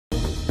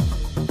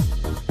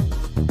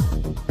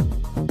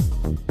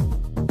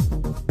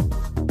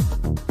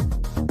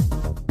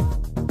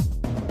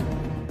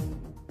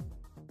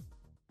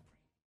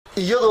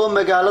iyadoo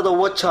magaalada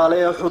Wajaale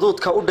ee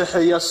xuduudka u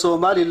dhaxeeya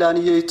Soomaaliland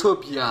iyo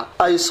Itoobiya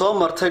ay soo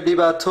martay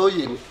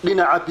dhibaatooyin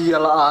dhinaca biyo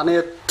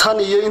la'aaneed tan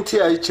iyo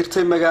intii ay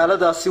jirtay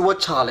magaaladaasi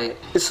Wajaale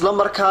isla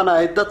markaana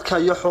ay dadka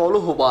iyo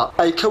xooluhuba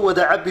ay ka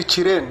wada cabi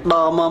jireen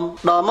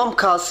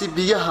dhaamamkaasi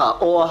biyaha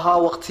oo ahaa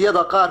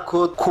waqtiyada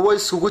qaarkood kuwa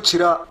isugu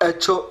jira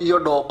ajo iyo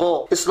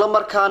dhooqo isla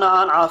markaana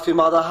aan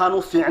caafimaad ahaan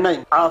u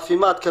fiicnayn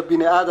caafimaadka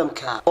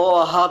bini'aadamka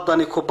oo ahaa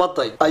dani ku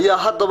baday ayaa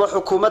haddaba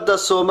xukuumadda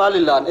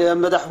Soomaaliland ee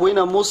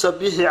madaxweyne Muuse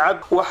Bihi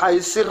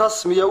waxay si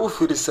rasmi ah u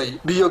firisay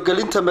biyo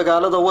galinta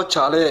magaalada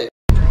Wajaale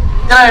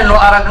inaynu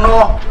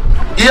aragno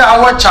biyaha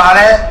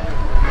Wajaale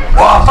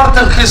waa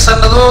 40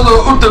 sanadood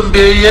oo u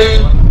dambeeyay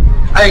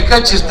ay ka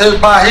jirtay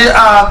baahi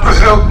aad u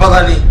xoog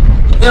badan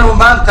inuu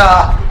maanta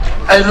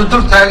aynu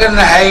dul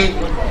taaganahay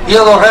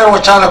iyadoo reer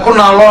Wajaale ku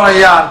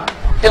naaloonayaan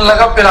in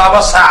laga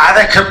bilaabo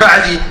saacada ka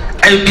bacdi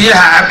ay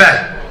biyaha cabaan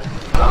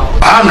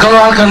waxaan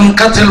kaloo halkan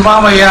ka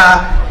tilmaamayaa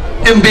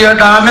in biyo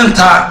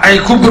dhaaminta ay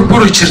ku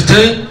burburi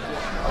jirtay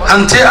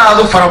hanti aad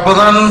u fara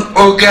badan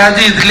oo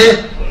gaadiid leh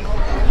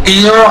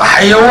iyo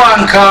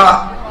xayawaanka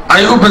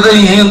ay u badan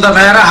yihiin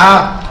dameeraha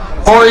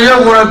oo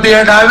iyaguna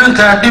biyo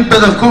dhaaminta dib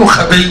badan ku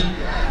qabay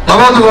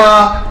labaduba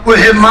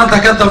wixii maanta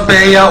ka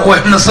dambeeya way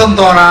nasan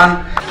doonaan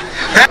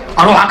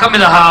waxaan ka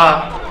mid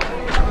ahaa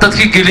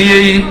dadkii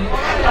geliyay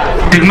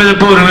degmada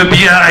Boorama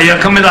biyaha ayaa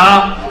ka mid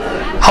ahaa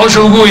hawsha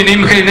ugu weyn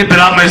imika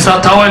bilaabmaysa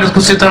taa waa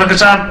isku sii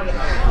talagashaan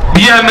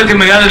biyaha markii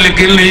magaalada la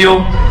gelinayo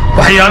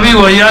waxyaabihii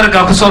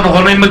waayaarka ku soo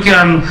noqonay markii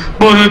aan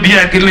Boorama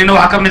biyaha gelinayna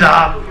waxa ka mid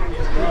ahaa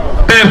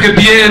beebka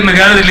biyaha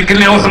magaalada la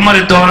gelinayo wuxuu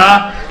mari doonaa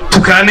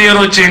dukaano yar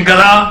oo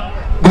jeengada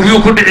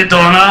guryo ku dhici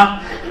doonaa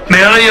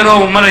meelo yar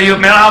oo marayo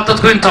meelaha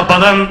dadku inta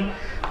badan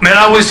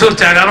meelaha way soo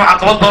taagaan waxa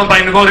qabad badan baa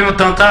inaga hor iman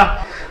doontaa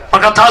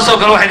marka taasoo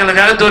kale waxay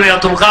laga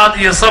doonayaa dulqaad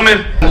iyo samir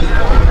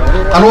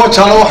أنا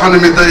وجهه وحنا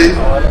مدعي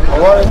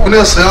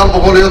كنا سيار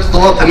بقولي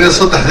تطوات الناس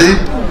صدقي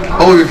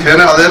هو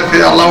كان عذير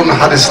في الله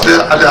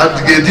ونحرسته على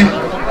عبد جدي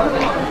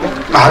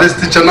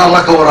نحرسته جنا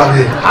الله كوراه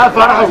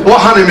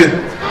وحنا مد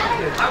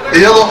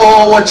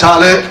يلا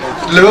وجهه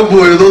لما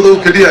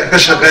بويدو كليه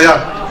كشقيان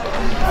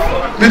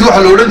مد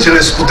وحنا ورنجل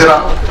اسكترا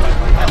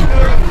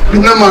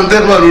بدنا ما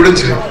ندير ما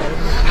ورنجل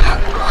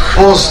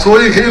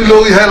وستوري كل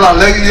لوي هلا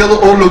لقي يلا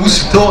أول لوجو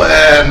ستو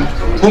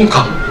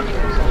بونكا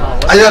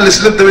ayaa la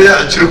isla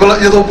dabayaa jirkala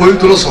iyadoo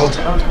booyintu la socota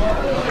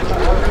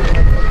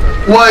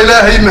waa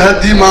ilaahay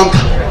mahadii maanta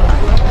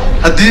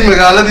hadii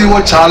magaaladii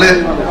Wajaale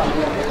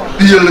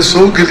biyo la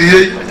soo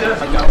galiyay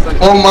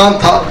oo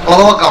maanta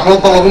laba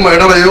qaxmood lagu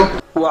meedhanayo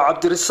waa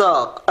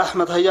Cabdirasaaq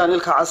Axmed Hayaan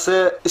ilka Case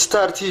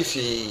Star TV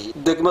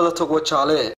degmada Wajaale